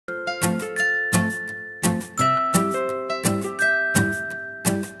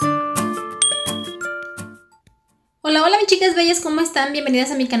Hola, hola mis chicas bellas, ¿cómo están? Bienvenidas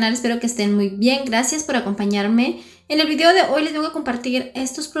a mi canal, espero que estén muy bien, gracias por acompañarme. En el video de hoy les vengo a compartir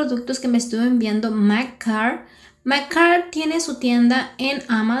estos productos que me estuvo enviando Makartt. Makartt tiene su tienda en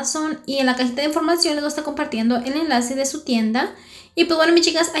Amazon y en la cajita de información les voy a estar compartiendo el enlace de su tienda. Y pues bueno mis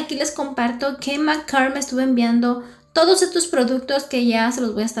chicas, aquí les comparto que Makartt me estuvo enviando todos estos productos que ya se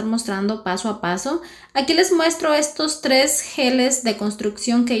los voy a estar mostrando paso a paso. Aquí les muestro estos 3 geles de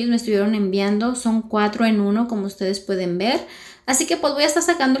construcción que ellos me estuvieron enviando. Son 4 en 1 como ustedes pueden ver. Así que pues voy a estar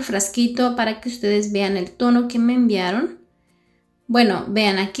sacando el frasquito para que ustedes vean el tono que me enviaron. Bueno,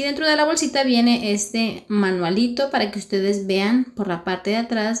 vean, aquí dentro de la bolsita viene este manualito para que ustedes vean por la parte de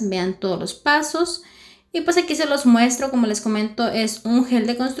atrás, vean todos los pasos. Y pues aquí se los muestro, como les comento, es un gel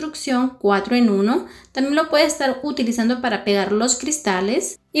de construcción 4 en 1. También lo puede estar utilizando para pegar los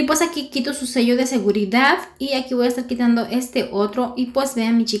cristales. Y pues aquí quito su sello de seguridad y aquí voy a estar quitando este otro. Y pues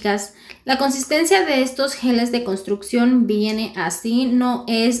vean mis chicas, la consistencia de estos geles de construcción viene así, no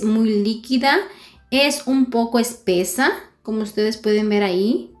es muy líquida, es un poco espesa, como ustedes pueden ver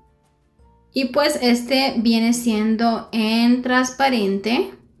ahí. Y pues este viene siendo en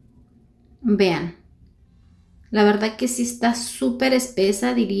transparente, vean. La verdad que sí está súper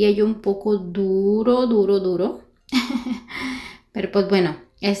espesa, diría yo un poco duro. Pero pues bueno,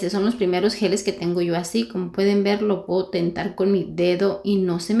 estos son los primeros geles que tengo yo así. Como pueden ver, lo puedo tentar con mi dedo y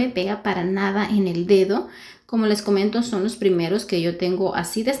no se me pega para nada en el dedo. Como les comento, son los primeros que yo tengo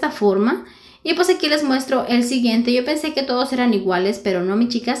así de esta forma. Y pues aquí les muestro el siguiente. Yo pensé que todos eran iguales, pero no, mis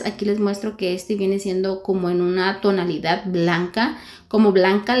chicas. Aquí les muestro que este viene siendo como en una tonalidad blanca, como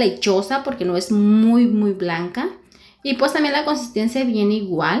blanca lechosa, porque no es muy blanca. Y pues también la consistencia viene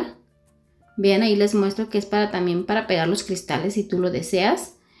igual. Vean, ahí les muestro que es también para pegar los cristales si tú lo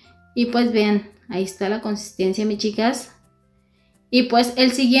deseas. Y pues vean, ahí está la consistencia, mis chicas. Y pues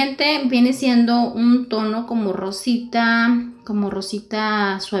el siguiente viene siendo un tono como rosita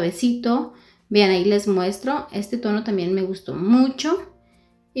suavecito. Vean, ahí les muestro, este tono también me gustó mucho.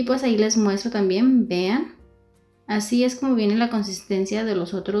 Y pues ahí les muestro también, vean. Así es como viene la consistencia de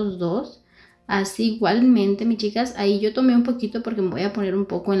los otros dos. Así igualmente, mis chicas, ahí yo tomé un poquito porque me voy a poner un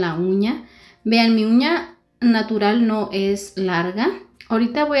poco en la uña. Vean, mi uña natural no es larga.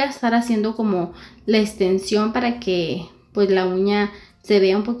 Ahorita voy a estar haciendo como la extensión para que pues la uña se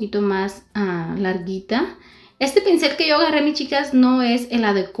vea un poquito más larguita. Este pincel que yo agarré, mis chicas, no es el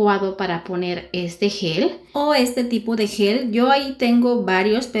adecuado para poner este gel o este tipo de gel. Yo ahí tengo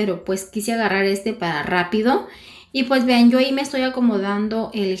varios, pero pues quise agarrar este para rápido. Y pues vean, yo ahí me estoy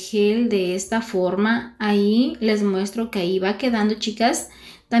acomodando el gel de esta forma. Ahí les muestro que ahí va quedando, chicas.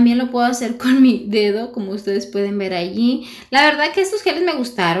 También lo puedo hacer con mi dedo, como ustedes pueden ver allí. La verdad que estos geles me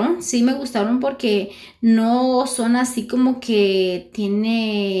gustaron. Sí me gustaron porque no son así como que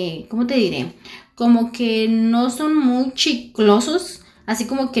tiene, ¿cómo te diré? Como que no son muy chiclosos. Así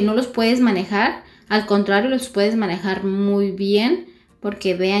como que no los puedes manejar. Al contrario, los puedes manejar muy bien.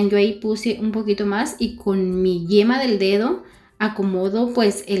 Porque vean, yo ahí puse un poquito más y con mi yema del dedo acomodo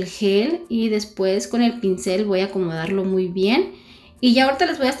pues el gel. Y después con el pincel voy a acomodarlo muy bien. Y ya ahorita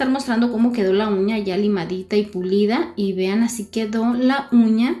les voy a estar mostrando cómo quedó la uña ya limadita y pulida. Y vean, así quedó la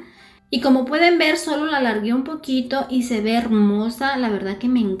uña. Y como pueden ver, solo la alargué un poquito y se ve hermosa. La verdad que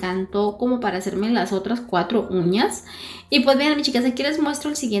me encantó como para hacerme las otras 4 uñas. Y pues vean, mis chicas, aquí les muestro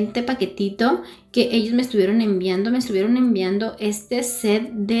el siguiente paquetito que ellos me estuvieron enviando. Me estuvieron enviando este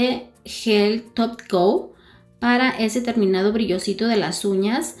set de gel TIK-TOK para ese terminado brillosito de las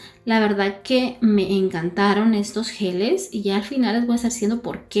uñas. La verdad que me encantaron estos geles y ya al final les voy a estar diciendo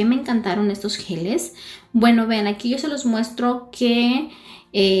por qué me encantaron estos geles. Bueno, vean, aquí yo se los muestro que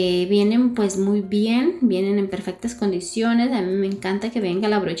vienen pues muy bien, vienen en perfectas condiciones. A mí me encanta que venga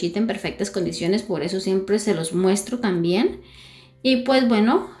la brochita en perfectas condiciones, por eso siempre se los muestro también. Y pues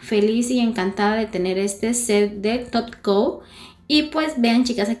bueno, feliz y encantada de tener este set de TIK-TOK. Y pues vean,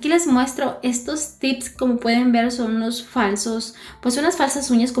 chicas, aquí les muestro estos tips. Como pueden ver, son unos falsos, pues unas falsas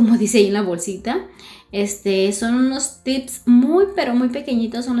uñas, como dice ahí en la bolsita. Son unos tips pero muy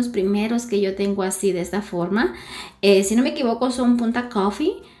pequeñitos. Son los primeros que yo tengo así de esta forma. Si no me equivoco, son punta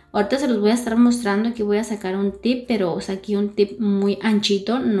coffee. Ahorita se los voy a estar mostrando. Aquí voy a sacar un tip, pero saqué un tip muy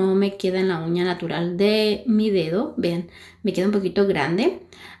anchito. No me queda en la uña natural de mi dedo. Vean, me queda un poquito grande.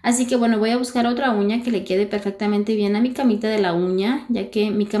 Así que bueno, voy a buscar otra uña que le quede perfectamente bien a mi camita de la uña, ya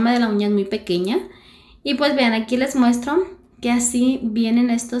que mi cama de la uña es muy pequeña. Y pues vean, aquí les muestro que así vienen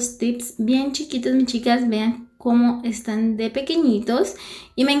estos tips bien chiquitos, mis chicas. Vean cómo están de pequeñitos.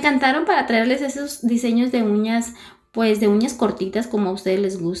 Y me encantaron para traerles esos diseños de uñas, pues de uñas cortitas como a ustedes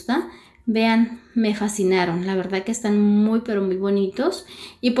les gusta. Vean, me fascinaron, la verdad que están muy pero muy bonitos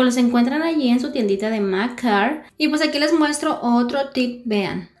y pues los encuentran allí en su tiendita de Makartt. Y pues aquí les muestro otro tip,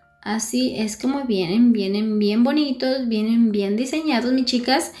 vean, así es como vienen bien bonitos, vienen bien diseñados mis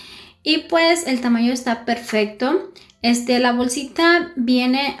chicas y pues el tamaño está perfecto. La bolsita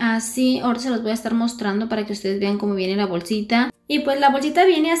viene así, ahora se los voy a estar mostrando para que ustedes vean cómo viene la bolsita. Y pues la bolsita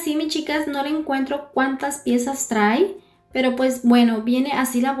viene así mis chicas, no le encuentro cuántas piezas trae. Pero pues bueno, viene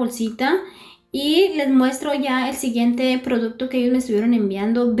así la bolsita y les muestro ya el siguiente producto que ellos me estuvieron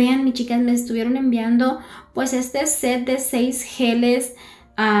enviando. Vean mis chicas, me estuvieron enviando pues este set de 6 geles.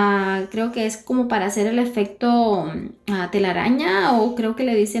 Creo que es como para hacer el efecto telaraña o creo que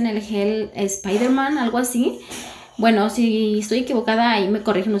le dicen el gel Spider-Man, algo así. Bueno, si estoy equivocada ahí me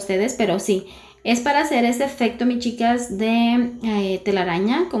corrigen ustedes, pero sí. Es para hacer ese efecto, mis chicas, de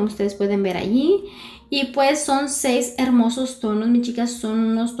telaraña, como ustedes pueden ver allí. Y pues son 6 hermosos tonos, mis chicas, son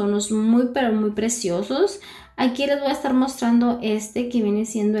unos tonos muy pero muy preciosos. Aquí les voy a estar mostrando este que viene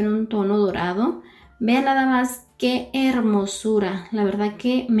siendo en un tono dorado. Vean nada más qué hermosura, la verdad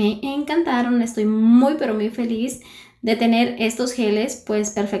que me encantaron, estoy muy pero muy feliz de tener estos geles pues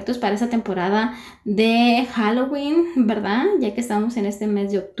perfectos para esa temporada de Halloween, ¿verdad? Ya que estamos en este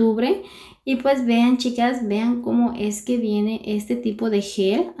mes de octubre. Y pues vean chicas, vean cómo es que viene este tipo de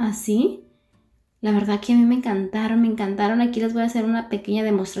gel así. La verdad que a mí me encantaron, me encantaron. Aquí les voy a hacer una pequeña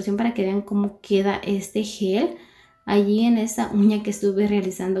demostración para que vean cómo queda este gel allí en esa uña que estuve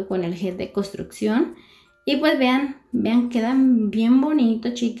realizando con el gel de construcción. Y pues vean, vean, quedan bien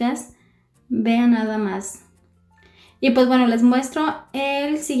bonitos chicas. Vean nada más. Y pues bueno, les muestro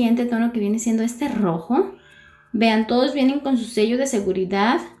el siguiente tono que viene siendo este rojo. Vean, todos vienen con su sello de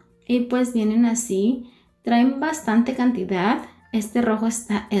seguridad y pues vienen así. Traen bastante cantidad. Este rojo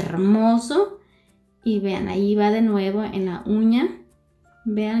está hermoso. Y vean, ahí va de nuevo en la uña.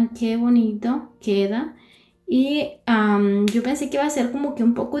 Vean qué bonito queda. Y yo pensé que iba a ser como que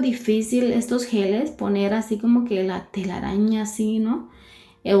un poco difícil estos geles. Poner así como que la telaraña así, ¿no?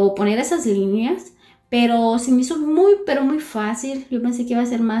 O poner esas líneas. Pero se me hizo muy, pero muy fácil. Yo pensé que iba a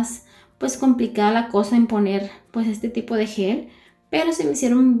ser más, pues, complicada la cosa en poner, pues, este tipo de gel. Pero se me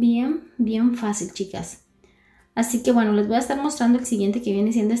hicieron bien, bien fácil, chicas. Así que bueno, les voy a estar mostrando el siguiente que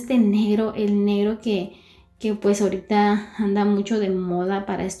viene siendo este negro, el negro que pues ahorita anda mucho de moda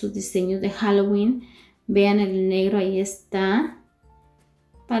para estos diseños de Halloween. Vean el negro, ahí está,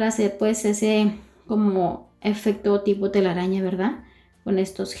 para hacer pues ese como efecto tipo telaraña, ¿verdad? Con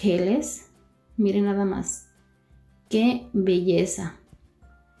estos geles, miren nada más, qué belleza.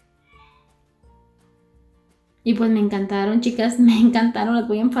 Y pues me encantaron, chicas, me encantaron, las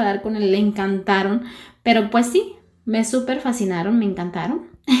voy a enfadar con el le encantaron. Pero pues sí, me súper fascinaron, me encantaron.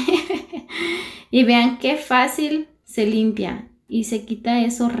 Y vean qué fácil se limpia y se quita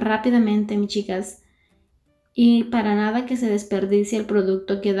eso rápidamente, mis chicas. Y para nada que se desperdicie el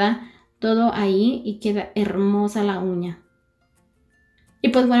producto, queda todo ahí y queda hermosa la uña. Y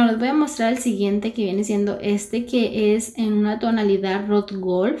pues bueno, les voy a mostrar el siguiente que viene siendo este que es en una tonalidad Rose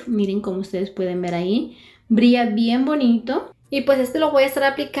Gold. Miren como ustedes pueden ver ahí. Brilla bien bonito. Y pues este lo voy a estar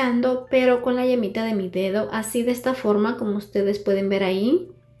aplicando pero con la yemita de mi dedo. Así de esta forma como ustedes pueden ver ahí.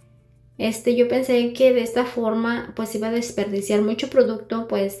 Yo pensé que de esta forma pues iba a desperdiciar mucho producto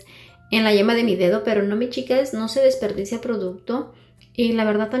pues en la yema de mi dedo. Pero no, mis chicas, no se desperdicia producto. Y la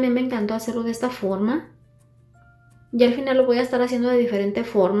verdad también me encantó hacerlo de esta forma. Y al final lo voy a estar haciendo de diferente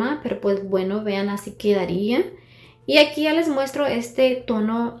forma. Pero pues bueno, vean, así quedaría. Y aquí ya les muestro este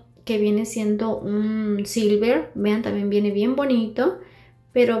tono que viene siendo un silver. Vean, también viene bien bonito.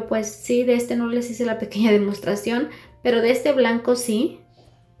 Pero pues sí, de este no les hice la pequeña demostración. Pero de este blanco sí.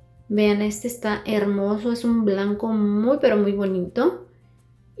 Vean, este está hermoso. Es un blanco muy pero muy bonito.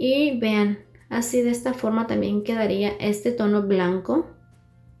 Y vean, así de esta forma también quedaría este tono blanco.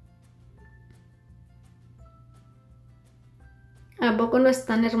 ¿A poco no es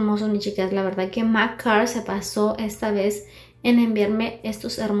tan hermoso, mis chicas? La verdad que Makartt se pasó esta vez en enviarme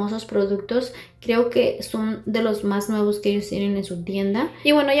estos hermosos productos. Creo que son de los más nuevos que ellos tienen en su tienda.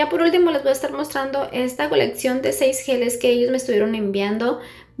 Y bueno, ya por último les voy a estar mostrando esta colección de 6 geles que ellos me estuvieron enviando.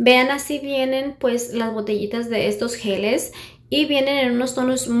 Vean, así vienen pues las botellitas de estos geles. Y vienen en unos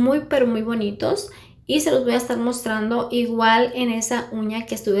tonos muy pero muy bonitos. Y se los voy a estar mostrando igual en esa uña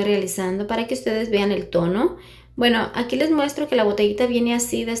que estuve realizando para que ustedes vean el tono. Bueno, aquí les muestro que la botellita viene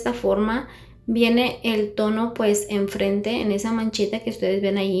así de esta forma. Viene el tono pues enfrente en esa manchita que ustedes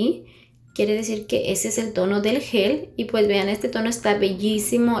ven ahí. Quiere decir que ese es el tono del gel. Y pues vean, este tono está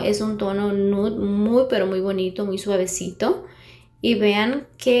bellísimo. Es un tono nude muy pero muy bonito, muy suavecito. Y vean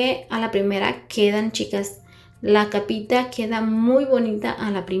que a la primera quedan, chicas. La capita queda muy bonita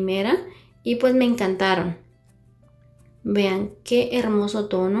a la primera y pues me encantaron. Vean qué hermoso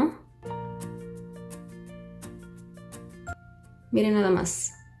tono. Miren nada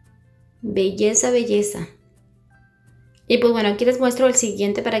más. Belleza, belleza. Y pues bueno, aquí les muestro el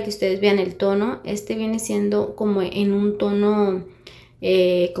siguiente para que ustedes vean el tono. Este viene siendo como en un tono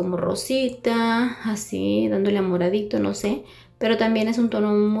como rosita, así, dándole a moradito, no sé. Pero también es un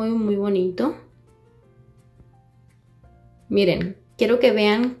tono muy bonito. Miren, quiero que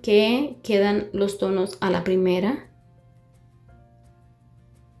vean que quedan los tonos a la primera.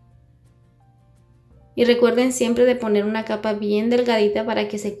 Y recuerden siempre de poner una capa bien delgadita para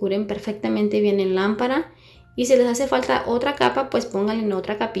que se curen perfectamente bien en lámpara. Y si les hace falta otra capa, pues pónganle en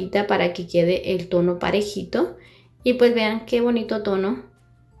otra capita para que quede el tono parejito. Y pues vean qué bonito tono.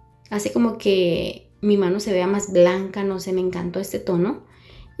 Hace como que mi mano se vea más blanca, no sé, me encantó este tono.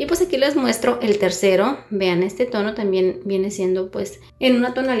 Y pues aquí les muestro el tercero. Vean, este tono también viene siendo pues en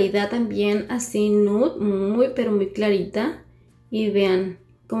una tonalidad también así nude, pero muy clarita. Y vean,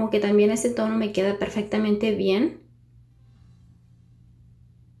 como que también este tono me queda perfectamente bien.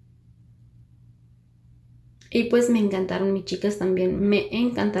 Y pues me encantaron, mis chicas, también me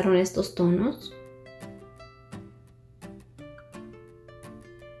encantaron estos tonos.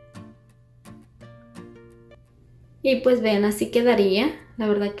 Y pues vean, así quedaría. La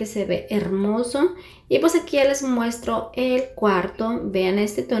verdad que se ve hermoso. Y pues aquí ya les muestro el cuarto. Vean,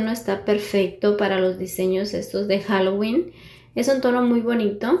 este tono está perfecto para los diseños estos de Halloween. Es un tono muy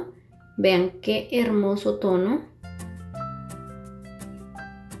bonito. Vean qué hermoso tono.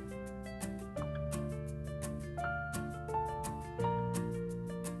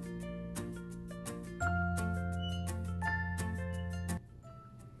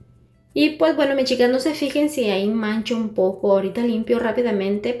 Y pues bueno, mis chicas, no se fijen si ahí mancho un poco. Ahorita limpio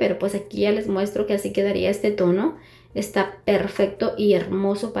rápidamente, pero pues aquí ya les muestro que así quedaría este tono. Está perfecto y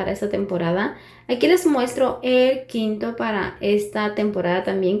hermoso para esta temporada. Aquí les muestro el quinto para esta temporada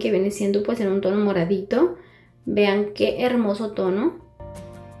también, que viene siendo pues en un tono moradito. Vean qué hermoso tono.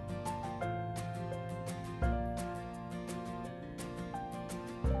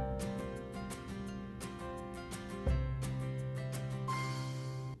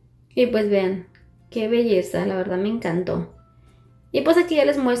 Y pues vean, qué belleza, la verdad me encantó. Y pues aquí ya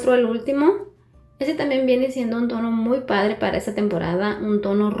les muestro el último. Este también viene siendo un tono muy padre para esta temporada, un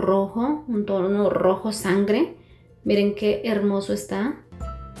tono rojo sangre. Miren qué hermoso está.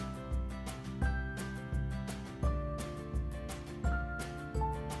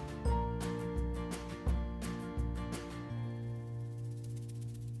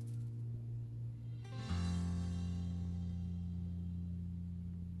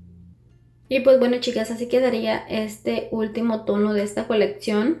 Y pues bueno, chicas, así quedaría este último tono de esta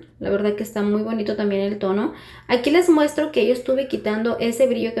colección. La verdad que está muy bonito también el tono. Aquí les muestro que yo estuve quitando ese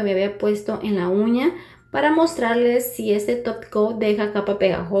brillo que me había puesto en la uña para mostrarles si este top coat deja capa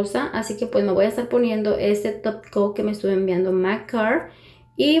pegajosa. Así que pues me voy a estar poniendo este top coat que me estuve enviando Makartt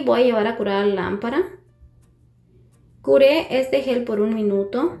y voy a llevar a curar la lámpara. Curé este gel por 1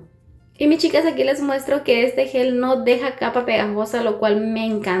 minuto. Y mis chicas, aquí les muestro que este gel no deja capa pegajosa, lo cual me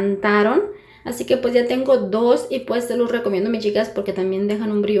encantaron. Así que pues ya tengo 2 y pues se los recomiendo, mis chicas, porque también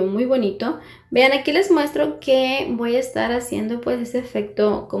dejan un brillo muy bonito. Vean, aquí les muestro que voy a estar haciendo pues ese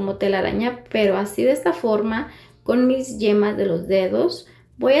efecto como telaraña, pero así de esta forma, con mis yemas de los dedos.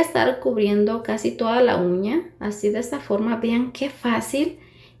 Voy a estar cubriendo casi toda la uña, así de esta forma. Vean qué fácil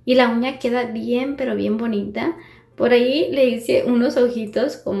y la uña queda bien, pero bien bonita. Por ahí le hice unos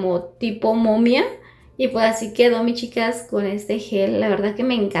ojitos como tipo momia. Y pues así quedó, mis chicas, con este gel. La verdad que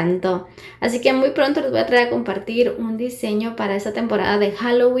me encantó. Así que muy pronto les voy a traer a compartir un diseño para esta temporada de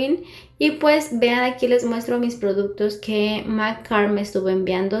Halloween. Y pues vean, aquí les muestro mis productos que Makartt me estuvo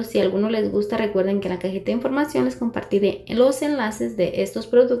enviando. Si a alguno les gusta, recuerden que en la cajita de información les compartiré los enlaces de estos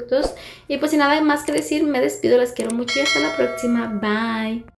productos. Y pues sin nada más que decir, me despido, las quiero mucho y hasta la próxima. Bye.